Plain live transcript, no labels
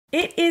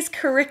It is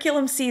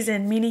curriculum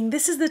season, meaning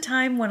this is the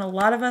time when a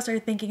lot of us are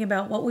thinking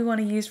about what we want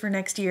to use for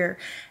next year.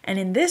 And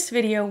in this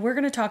video, we're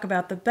going to talk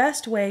about the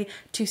best way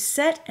to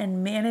set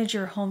and manage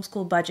your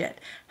homeschool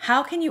budget.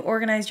 How can you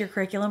organize your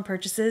curriculum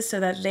purchases so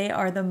that they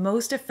are the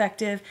most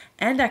effective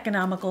and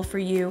economical for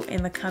you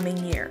in the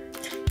coming year?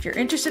 If you're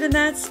interested in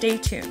that, stay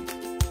tuned.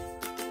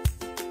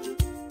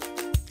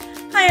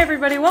 Hi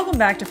everybody, welcome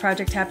back to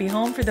Project Happy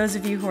Home. For those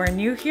of you who are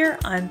new here,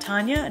 I'm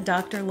Tanya, a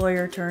doctor,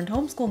 lawyer turned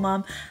homeschool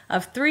mom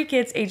of 3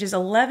 kids ages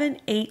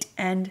 11, 8,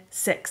 and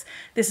 6.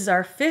 This is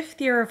our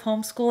 5th year of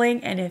homeschooling,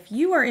 and if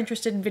you are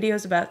interested in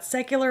videos about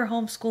secular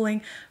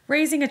homeschooling,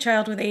 raising a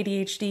child with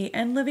ADHD,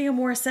 and living a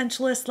more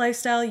essentialist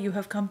lifestyle, you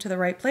have come to the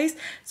right place,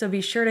 so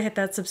be sure to hit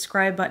that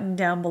subscribe button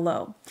down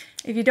below.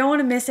 If you don't want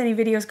to miss any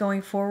videos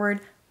going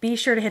forward, be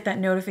sure to hit that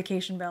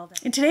notification bell.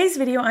 In today's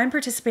video, I'm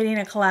participating in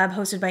a collab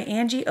hosted by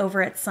Angie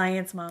over at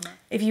Science Mama.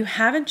 If you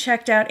haven't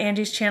checked out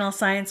Angie's channel,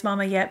 Science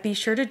Mama, yet, be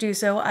sure to do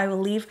so. I will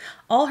leave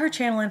all her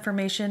channel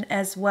information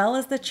as well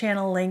as the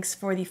channel links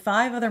for the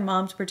 5 other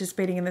moms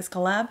participating in this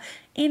collab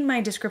in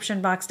my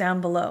description box down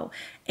below.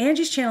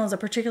 Angie's channel is a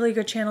particularly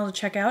good channel to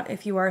check out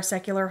if you are a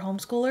secular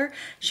homeschooler.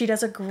 She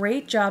does a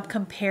great job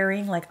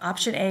comparing like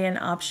option A and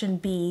option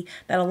B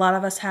that a lot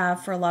of us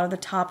have for a lot of the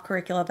top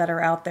curricula that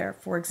are out there.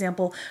 For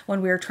example,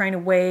 when we are trying to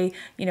weigh,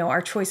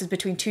 our choices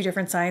between 2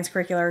 different science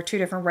curricula or 2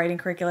 different writing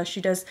curricula,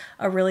 she does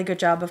a really good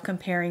job of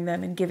comparing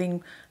them and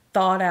giving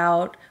thought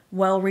out,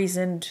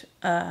 well-reasoned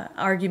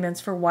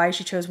arguments for why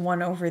she chose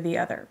one over the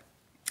other.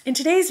 In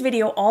today's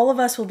video, all of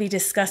us will be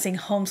discussing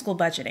homeschool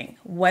budgeting,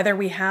 whether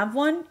we have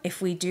one,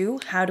 if we do,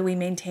 how do we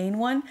maintain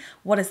one,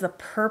 what is the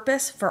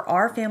purpose for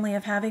our family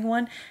of having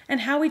one, and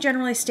how we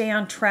generally stay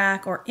on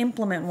track or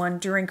implement one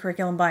during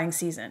curriculum buying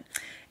season.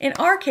 In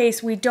our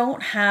case, we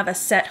don't have a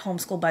set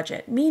homeschool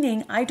budget,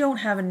 meaning I don't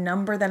have a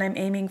number that I'm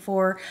aiming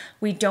for.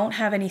 We don't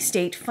have any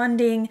state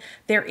funding.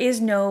 There is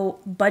no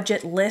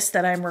budget list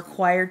that I'm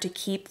required to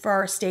keep for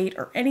our state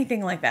or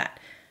anything like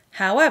that.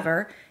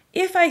 However,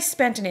 if I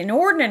spent an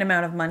inordinate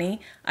amount of money,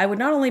 I would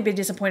not only be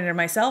disappointed in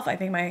myself, I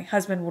think my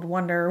husband would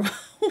wonder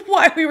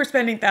why we were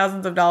spending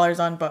thousands of dollars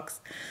on books.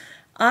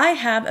 I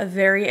have a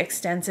very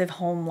extensive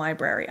home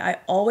library. I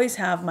always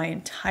have my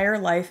entire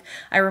life.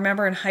 I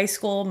remember in high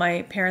school,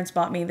 my parents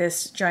bought me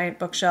this giant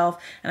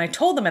bookshelf, and I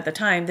told them at the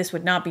time this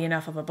would not be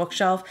enough of a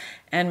bookshelf,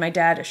 and my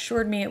dad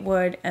assured me it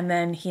would, and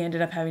then he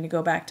ended up having to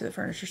go back to the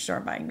furniture store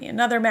and buying me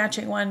another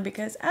matching one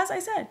because, as I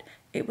said,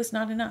 it was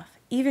not enough,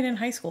 even in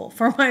high school,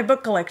 for my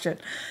book collection.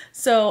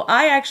 So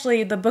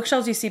the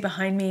bookshelves you see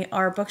behind me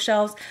are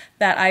bookshelves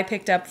that I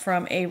picked up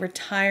from a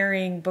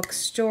retiring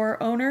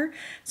bookstore owner.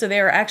 So they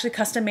are actually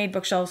custom-made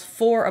bookshelves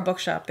for a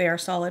bookshop. They are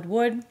solid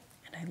wood,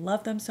 and I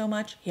love them so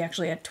much. He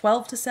actually had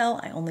 12 to sell.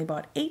 I only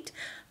bought 8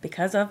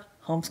 because of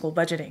homeschool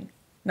budgeting.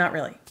 Not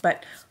really,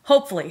 but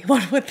hopefully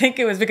one would think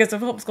it was because of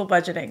homeschool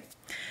budgeting.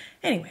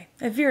 Anyway,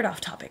 I veered off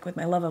topic with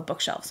my love of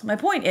bookshelves. My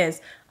point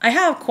is, I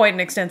have quite an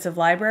extensive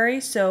library,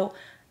 so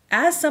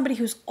as somebody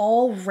who's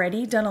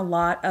already done a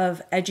lot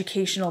of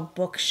educational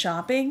book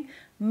shopping,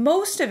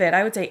 most of it,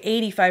 I would say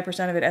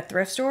 85% of it at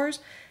thrift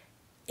stores,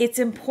 it's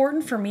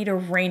important for me to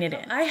rein it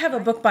in. I have a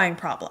book buying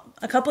problem.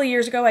 A couple of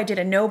years ago, I did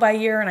a no-buy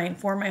year, and I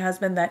informed my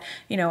husband that,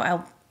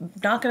 I'm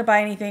not going to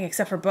buy anything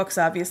except for books,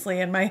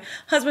 obviously, and my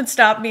husband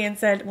stopped me and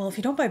said, well, if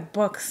you don't buy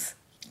books,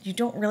 you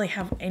don't really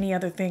have any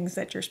other things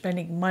that you're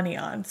spending money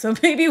on. So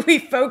maybe we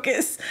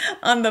focus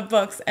on the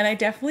books. And I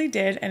definitely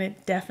did, and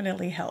it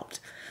definitely helped.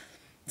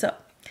 So,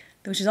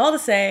 which is all to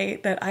say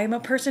that I'm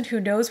a person who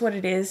knows what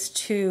it is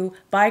to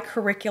buy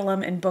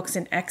curriculum and books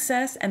in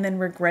excess and then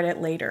regret it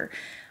later.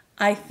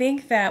 I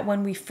think that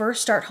when we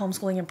first start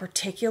homeschooling in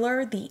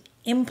particular, the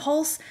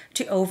impulse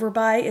to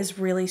overbuy is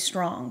really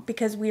strong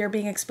because we are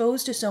being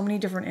exposed to so many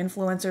different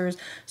influencers,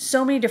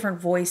 so many different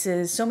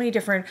voices, so many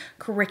different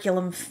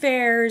curriculum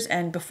fairs,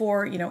 and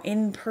before,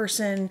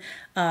 in-person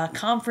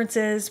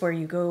conferences where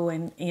you go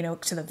and,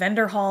 to the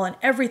vendor hall and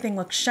everything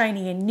looks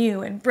shiny and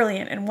new and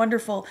brilliant and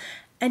wonderful.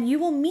 And you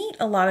will meet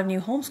a lot of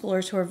new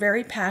homeschoolers who are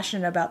very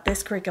passionate about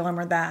this curriculum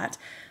or that,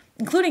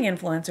 including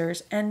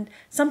influencers. And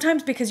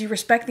sometimes because you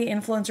respect the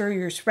influencer,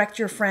 you respect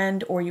your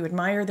friend, or you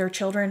admire their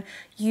children,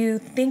 you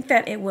think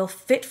that it will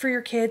fit for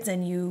your kids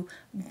and you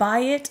buy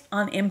it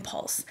on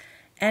impulse.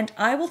 And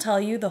I will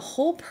tell you, the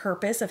whole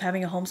purpose of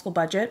having a homeschool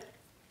budget,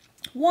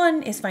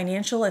 1 is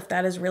financial, if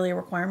that is really a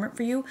requirement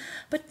for you,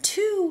 but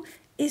 2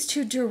 is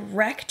to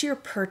direct your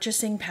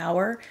purchasing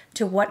power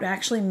to what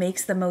actually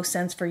makes the most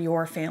sense for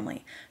your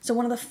family. So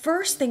one of the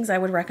first things I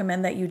would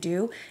recommend that you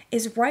do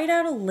is write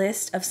out a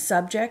list of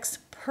subjects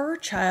per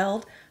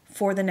child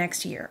for the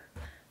next year.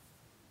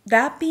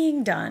 That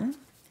being done,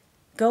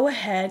 go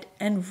ahead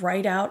and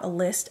write out a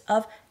list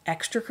of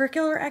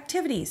extracurricular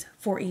activities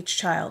for each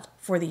child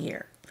for the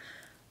year.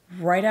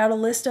 Write out a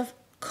list of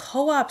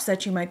co-ops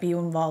that you might be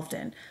involved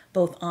in,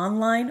 both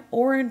online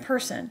or in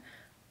person.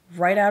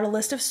 Write out a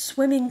list of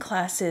swimming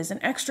classes and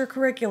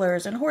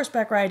extracurriculars and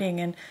horseback riding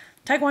and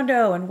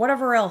taekwondo and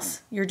whatever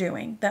else you're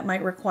doing that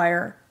might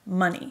require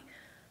money.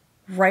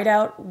 Write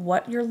out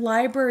what your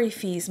library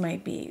fees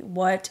might be,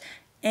 what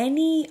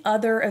any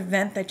other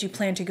event that you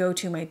plan to go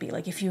to might be.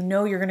 Like if you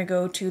know you're going to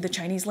go to the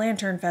Chinese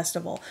Lantern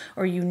Festival,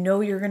 or you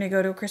know you're going to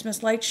go to a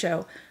Christmas light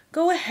show,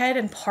 go ahead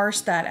and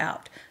parse that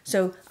out.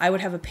 So I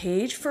would have a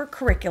page for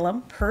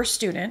curriculum per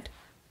student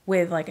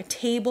with like a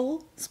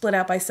table split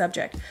out by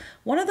subject.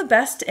 One of the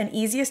best and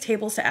easiest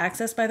tables to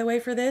access, by the way,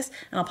 for this,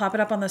 and I'll pop it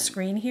up on the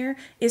screen here,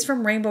 is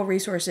from Rainbow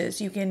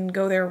Resources. You can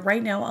go there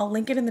right now. I'll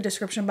link it in the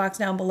description box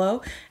down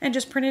below and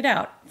just print it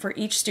out for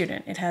each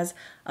student. It has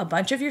a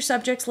bunch of your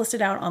subjects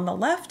listed out on the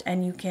left,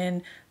 and you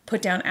can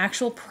put down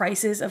actual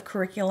prices of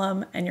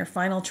curriculum and your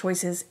final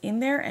choices in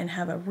there and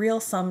have a real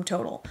sum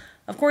total.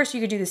 Of course, you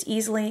could do this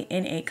easily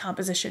in a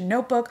composition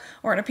notebook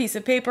or on a piece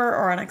of paper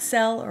or on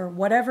Excel or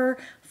whatever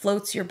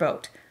floats your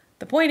boat.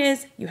 The point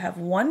is, you have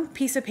one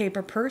piece of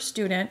paper per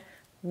student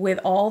with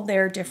all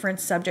their different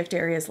subject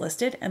areas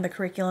listed and the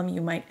curriculum you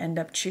might end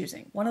up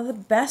choosing. One of the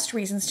best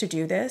reasons to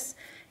do this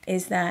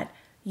is that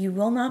you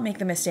will not make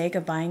the mistake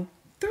of buying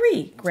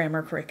 3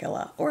 grammar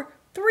curricula or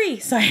 3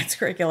 science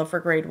curricula for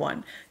grade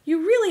 1. You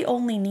really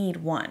only need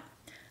 1.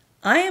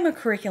 I am a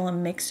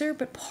curriculum mixer,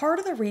 but part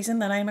of the reason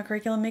that I am a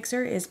curriculum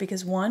mixer is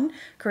because 1,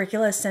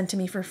 curricula is sent to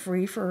me for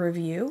free for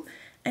review,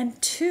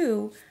 and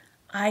 2,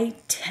 I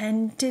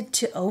tended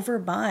to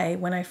overbuy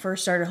when I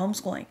first started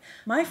homeschooling.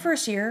 My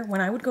first year, when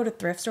I would go to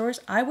thrift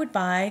stores, I would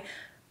buy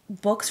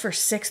books for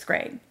 6th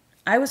grade.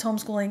 I was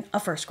homeschooling a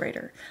 1st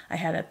grader. I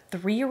had a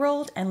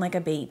 3-year-old and like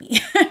a baby.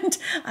 And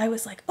I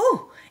was like,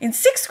 oh, in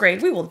 6th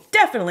grade, we will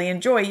definitely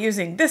enjoy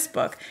using this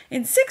book.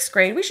 In 6th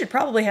grade, we should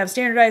probably have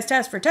standardized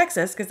tests for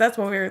Texas because that's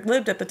where we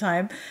lived at the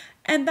time.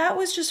 And that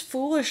was just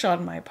foolish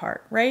on my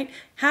part, right?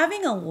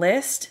 Having a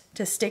list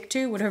to stick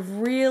to would have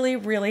really,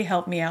 really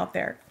helped me out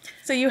there.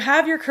 So you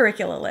have your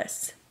curricula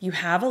lists. You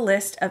have a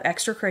list of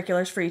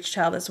extracurriculars for each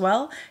child as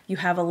well. You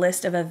have a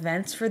list of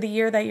events for the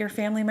year that your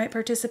family might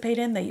participate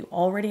in that you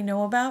already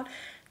know about.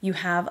 You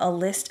have a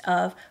list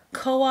of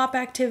co-op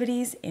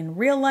activities in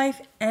real life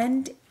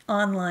and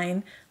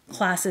online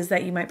classes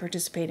that you might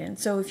participate in.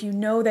 So if you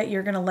know that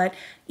you're going to let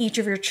each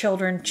of your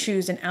children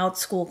choose an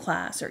out-school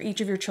class or each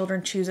of your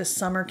children choose a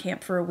summer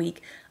camp for a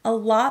week,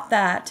 allot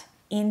that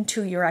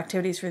into your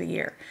activities for the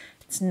year.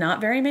 It's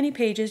not very many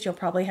pages. You'll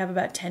probably have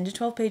about 10 to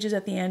 12 pages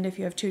at the end if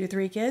you have 2 to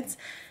 3 kids.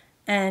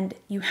 And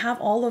you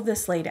have all of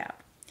this laid out.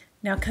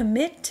 Now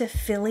commit to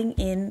filling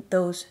in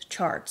those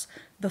charts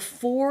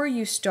before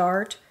you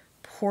start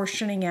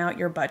portioning out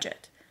your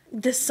budget.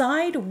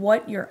 Decide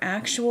what your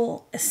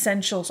actual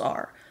essentials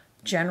are.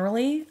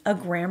 Generally, a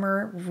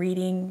grammar,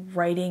 reading,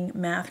 writing,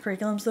 math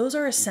curriculums, those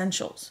are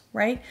essentials,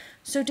 right?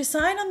 So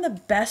decide on the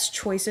best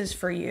choices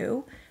for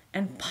you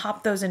and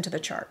pop those into the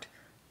chart.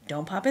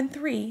 Don't pop in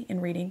 3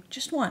 in reading,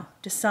 just 1.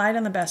 Decide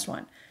on the best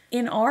one.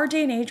 In our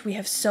day and age, we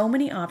have so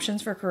many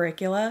options for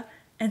curricula,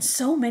 and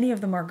so many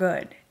of them are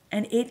good.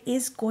 And it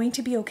is going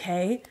to be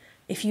okay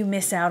if you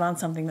miss out on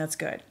something that's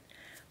good.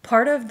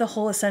 Part of the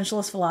whole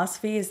essentialist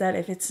philosophy is that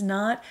if it's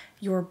not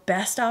your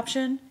best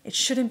option, it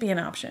shouldn't be an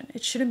option.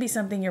 It shouldn't be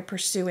something you're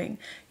pursuing.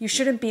 You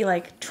shouldn't be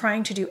like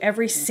trying to do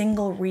every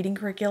single reading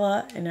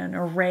curricula in an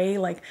array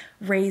like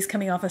rays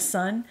coming off a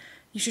sun.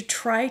 You should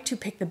try to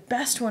pick the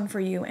best one for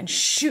you and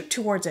shoot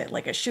towards it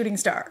like a shooting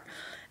star.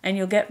 And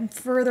you'll get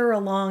further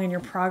along and your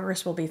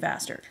progress will be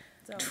faster.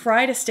 So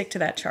try to stick to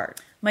that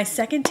chart. My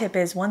second tip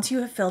is once you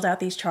have filled out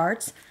these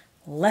charts,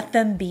 let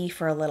them be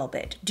for a little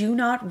bit. Do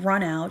not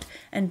run out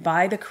and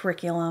buy the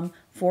curriculum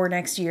for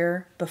next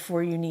year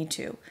before you need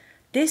to.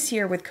 This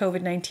year with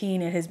COVID-19,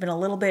 it has been a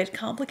little bit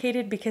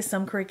complicated because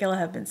some curricula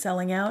have been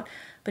selling out,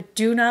 but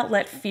do not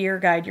let fear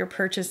guide your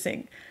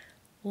purchasing.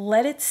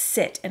 Let it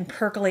sit and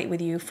percolate with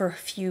you for a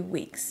few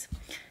weeks.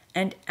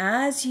 And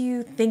as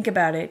you think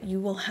about it, you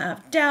will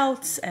have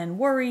doubts and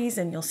worries,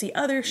 and you'll see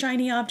other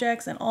shiny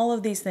objects and all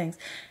of these things.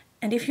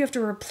 And if you have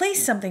to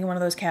replace something in one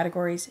of those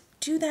categories,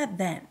 do that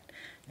then.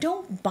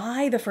 Don't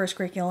buy the first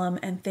curriculum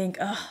and think,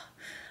 oh,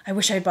 I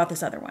wish I had bought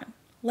this other one.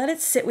 Let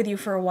it sit with you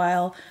for a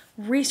while.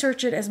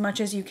 Research it as much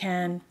as you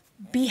can.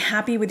 Be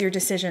happy with your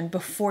decision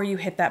before you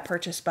hit that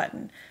purchase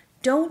button.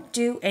 Don't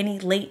do any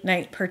late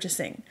night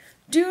purchasing.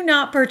 Do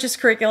not purchase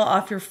curricula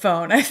off your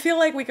phone. I feel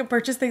like we can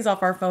purchase things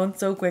off our phone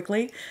so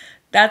quickly.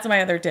 That's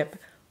my other tip.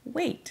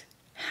 Wait.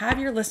 Have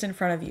your list in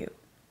front of you.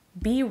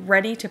 Be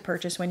ready to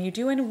purchase when you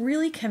do and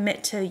really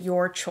commit to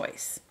your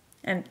choice.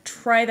 And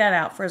try that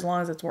out for as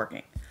long as it's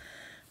working.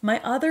 My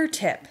other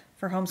tip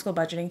for homeschool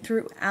budgeting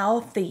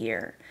throughout the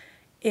year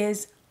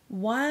is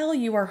while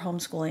you are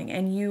homeschooling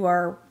and you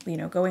are,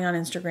 going on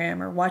Instagram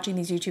or watching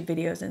these YouTube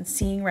videos and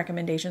seeing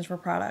recommendations for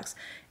products,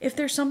 if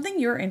there's something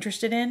you're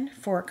interested in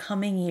for a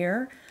coming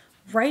year,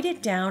 write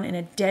it down in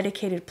a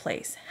dedicated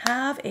place.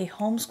 Have a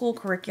homeschool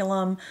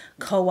curriculum,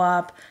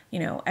 co-op,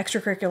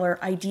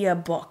 extracurricular idea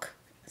book.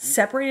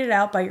 Separate it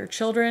out by your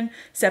children,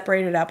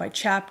 separate it out by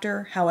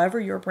chapter, however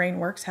your brain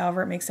works,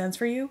 however it makes sense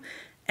for you.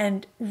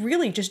 And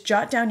really just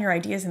jot down your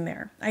ideas in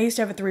there. I used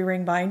to have a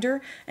 3-ring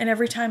binder, and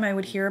every time I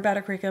would hear about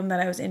a curriculum that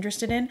I was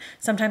interested in,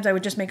 sometimes I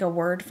would just make a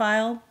Word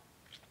file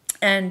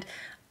and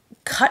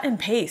cut and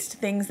paste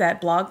things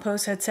that blog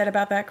posts had said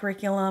about that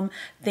curriculum,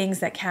 things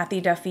that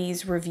Kathy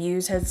Duffy's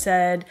reviews had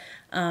said.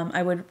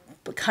 I would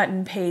cut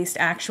and paste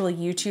actual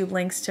YouTube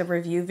links to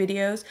review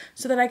videos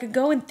so that I could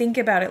go and think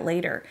about it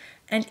later.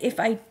 And if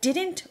I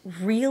didn't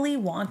really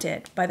want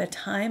it by the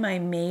time I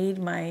made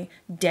my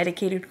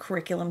dedicated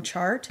curriculum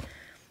chart,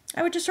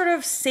 I would just sort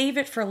of save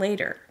it for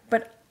later.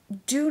 But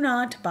do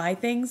not buy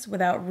things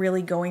without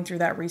really going through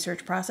that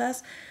research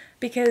process,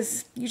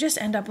 because you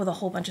just end up with a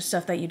whole bunch of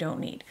stuff that you don't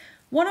need.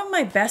 One of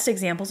my best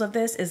examples of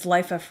this is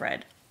Life of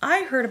Fred.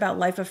 I heard about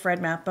Life of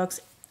Fred math books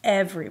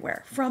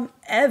everywhere from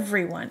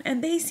everyone,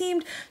 and they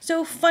seemed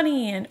so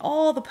funny, and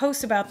all the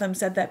posts about them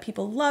said that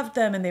people loved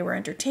them and they were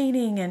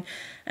entertaining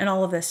and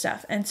all of this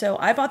stuff. And so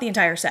I bought the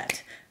entire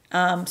set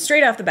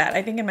straight off the bat,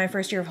 I think in my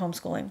first year of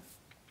homeschooling.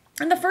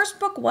 And the first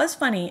book was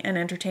funny and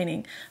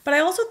entertaining, but I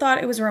also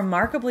thought it was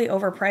remarkably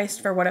overpriced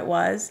for what it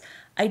was.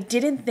 I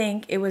didn't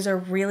think it was a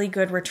really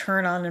good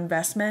return on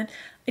investment.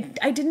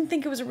 I didn't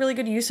think it was a really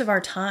good use of our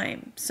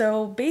time.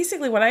 So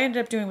basically what I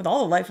ended up doing with all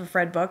the Life of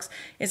Fred books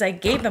is I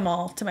gave them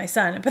all to my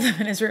son and put them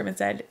in his room and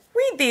said,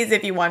 read these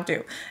if you want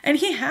to. And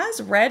he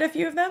has read a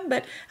few of them,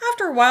 but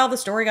after a while the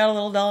story got a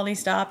little dull and he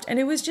stopped, and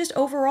it was just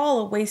overall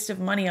a waste of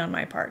money on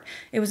my part.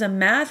 It was a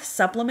math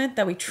supplement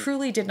that we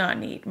truly did not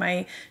need.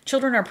 My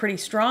children are pretty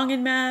strong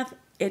in math.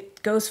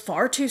 It goes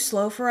far too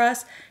slow for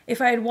us.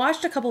 If I had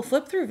watched a couple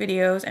flip through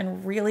videos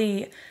and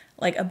really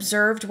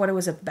observed what it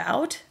was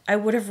about, I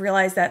would have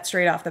realized that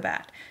straight off the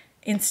bat.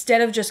 Instead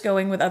of just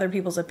going with other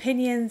people's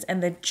opinions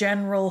and the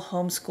general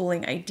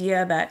homeschooling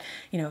idea that,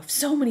 if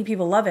so many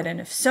people love it and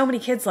if so many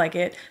kids like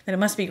it, then it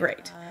must be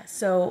great.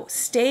 So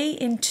stay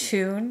in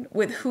tune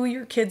with who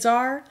your kids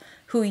are,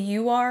 who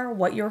you are,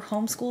 what your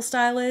homeschool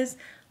style is.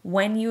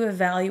 When you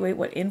evaluate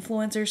what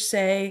influencers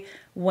say,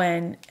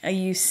 when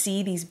you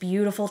see these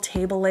beautiful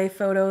table lay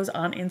photos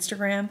on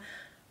Instagram,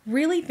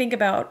 really think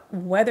about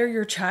whether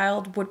your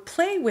child would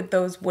play with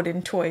those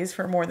wooden toys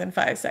for more than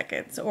 5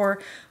 seconds,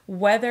 or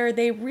whether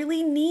they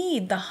really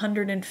need the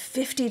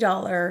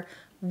 $150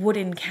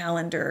 wooden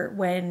calendar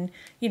when,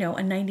 a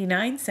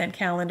 99-cent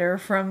calendar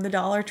from the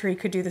Dollar Tree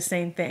could do the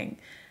same thing.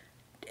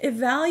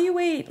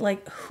 Evaluate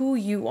who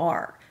you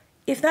are.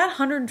 If that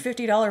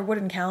 $150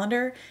 wooden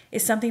calendar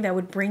is something that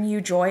would bring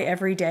you joy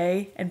every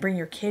day and bring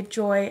your kid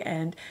joy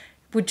and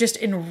would just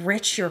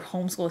enrich your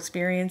homeschool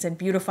experience and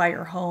beautify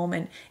your home,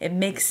 and it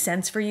makes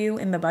sense for you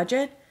in the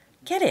budget,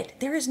 get it.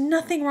 There is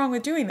nothing wrong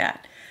with doing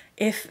that.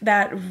 If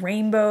that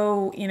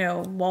rainbow,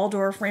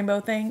 Waldorf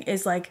rainbow thing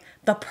is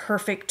the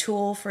perfect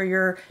tool for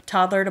your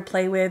toddler to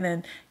play with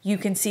and you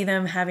can see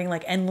them having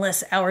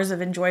endless hours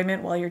of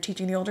enjoyment while you're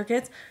teaching the older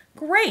kids,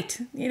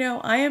 great.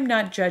 I am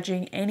not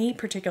judging any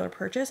particular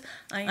purchase.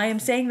 I am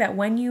saying that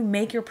when you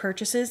make your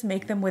purchases,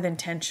 make them with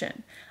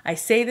intention. I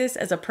say this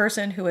as a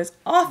person who has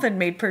often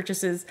made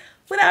purchases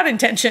without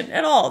intention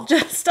at all,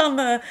 just on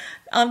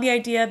the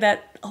idea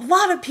that a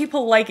lot of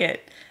people like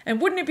it.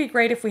 And wouldn't it be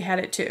great if we had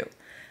it too?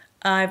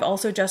 I've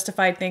also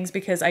justified things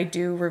because I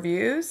do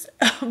reviews,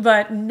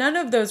 but none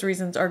of those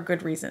reasons are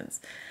good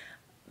reasons.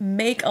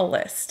 Make a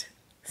list,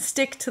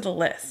 stick to the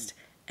list,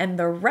 and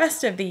the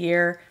rest of the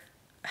year,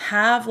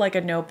 have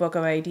a notebook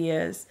of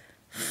ideas,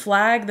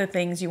 flag the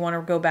things you want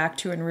to go back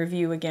to and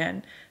review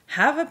again.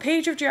 Have a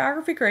page of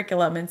geography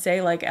curriculum and say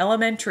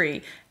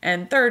elementary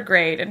and 3rd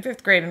grade and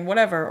 5th grade and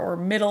whatever, or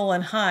middle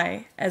and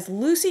high, as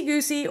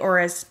loosey-goosey or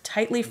as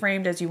tightly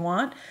framed as you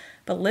want,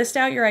 but list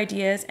out your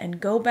ideas and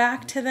go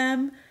back to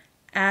them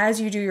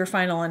as you do your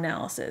final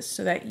analysis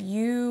so that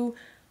you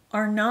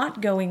are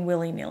not going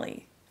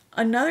willy-nilly.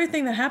 Another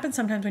thing that happens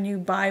sometimes when you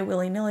buy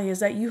willy-nilly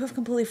is that you have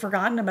completely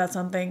forgotten about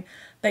something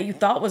that you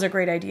thought was a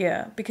great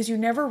idea because you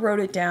never wrote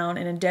it down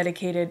in a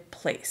dedicated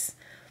place.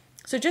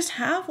 So just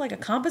have a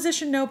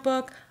composition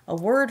notebook, a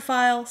Word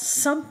file,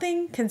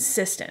 something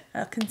consistent,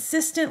 a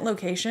consistent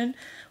location,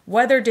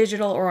 whether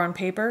digital or on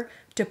paper,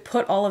 to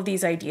put all of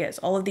these ideas,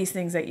 all of these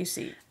things that you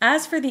see.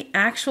 As for the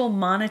actual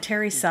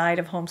monetary side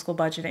of homeschool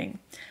budgeting,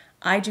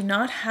 I do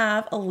not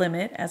have a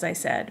limit, as I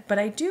said, but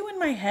I do in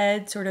my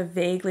head sort of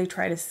vaguely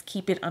try to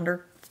keep it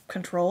under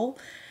control.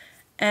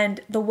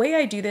 And the way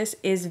I do this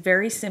is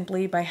very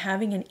simply by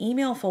having an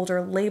email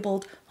folder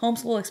labeled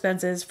homeschool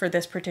expenses for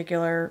this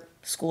particular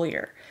school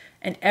year.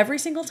 And every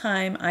single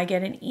time I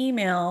get an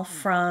email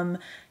from,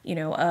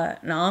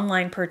 an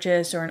online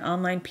purchase or an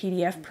online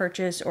PDF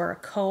purchase or a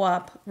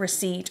co-op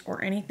receipt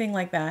or anything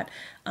like that,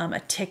 a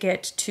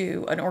ticket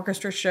to an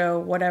orchestra show,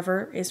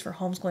 whatever is for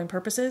homeschooling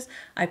purposes,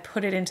 I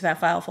put it into that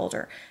file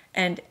folder.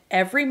 And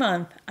every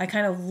month I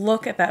kind of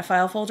look at that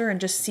file folder and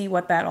just see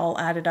what that all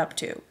added up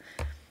to.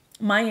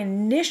 My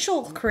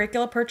initial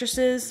curricula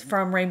purchases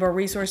from Rainbow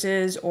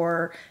Resources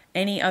or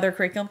any other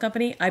curriculum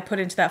company, I put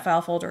into that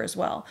file folder as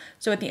well.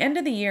 So at the end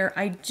of the year,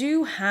 I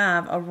do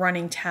have a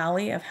running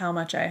tally of how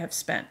much I have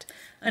spent.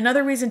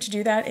 Another reason to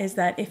do that is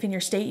that if in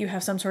your state you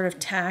have some sort of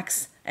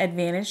tax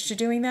advantage to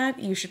doing that,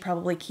 you should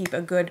probably keep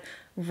a good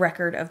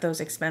record of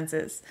those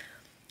expenses.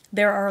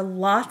 There are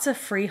lots of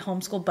free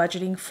homeschool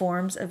budgeting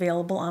forms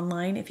available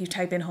online. If you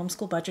type in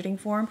homeschool budgeting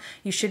form,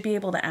 you should be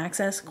able to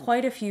access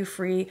quite a few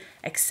free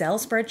Excel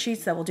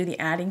spreadsheets that will do the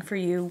adding for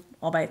you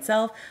all by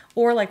itself,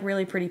 or like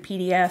really pretty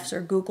PDFs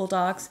or Google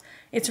Docs.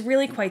 It's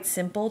really quite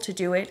simple to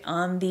do it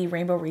on the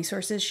Rainbow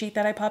Resources sheet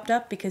that I popped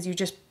up, because you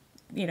just,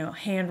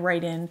 hand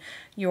write in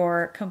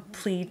your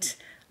complete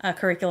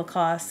curricular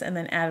costs and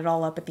then add it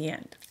all up at the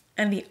end.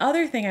 And the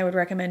other thing I would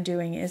recommend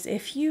doing is,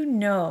 if you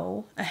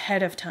know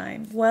ahead of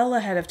time, well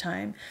ahead of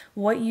time,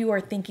 what you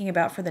are thinking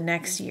about for the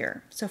next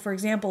year. So for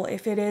example,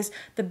 if it is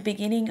the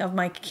beginning of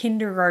my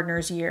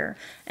kindergartner's year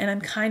and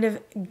I'm kind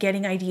of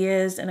getting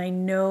ideas and I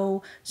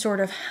know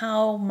sort of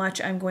how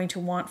much I'm going to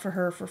want for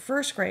her for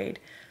first grade,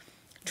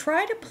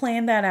 try to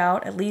plan that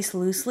out at least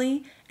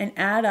loosely and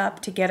add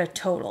up to get a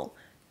total.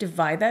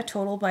 Divide that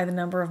total by the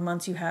number of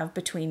months you have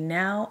between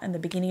now and the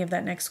beginning of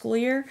that next school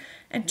year,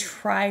 and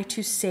try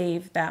to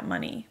save that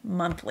money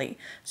monthly,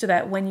 so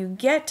that when you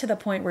get to the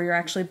point where you're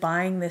actually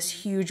buying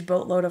this huge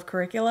boatload of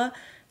curricula,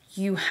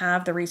 you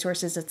have the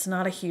resources. It's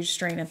not a huge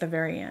strain at the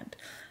very end.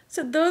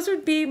 So those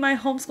would be my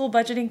homeschool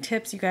budgeting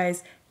tips, you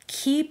guys.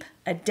 Keep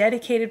a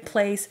dedicated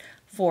place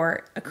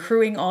for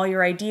accruing all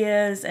your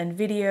ideas and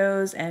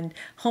videos and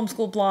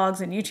homeschool blogs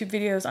and YouTube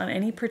videos on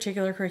any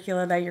particular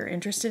curricula that you're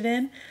interested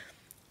in.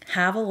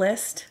 Have a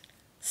list,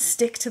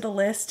 stick to the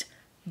list.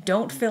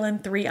 Don't fill in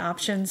 3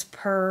 options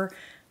per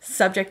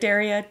subject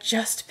area.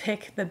 Just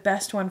pick the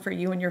best one for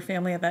you and your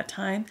family at that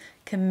time.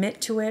 Commit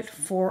to it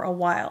for a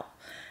while.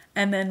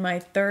 And then my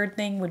third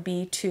thing would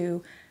be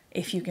to,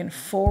 if you can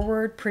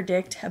forward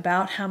predict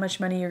about how much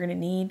money you're going to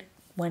need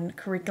when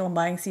curriculum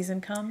buying season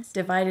comes,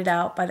 divide it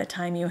out by the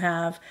time you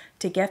have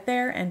to get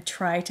there and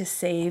try to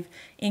save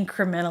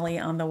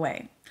incrementally on the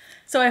way.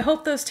 So I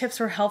hope those tips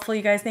were helpful,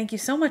 you guys. Thank you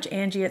so much,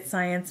 Angie at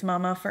Science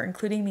Mama, for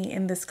including me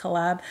in this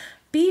collab.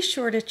 Be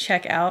sure to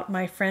check out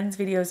my friends'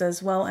 videos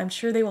as well. I'm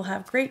sure they will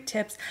have great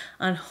tips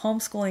on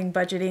homeschooling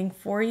budgeting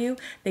for you.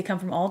 They come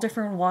from all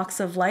different walks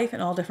of life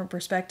and all different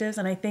perspectives.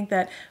 And I think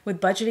that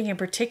with budgeting in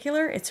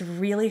particular, it's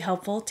really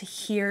helpful to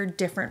hear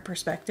different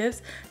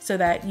perspectives so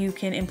that you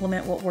can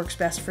implement what works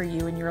best for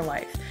you in your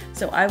life.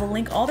 So I will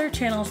link all their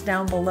channels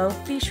down below.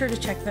 Be sure to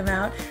check them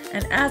out.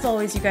 And as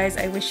always, you guys,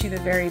 I wish you the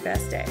very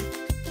best day.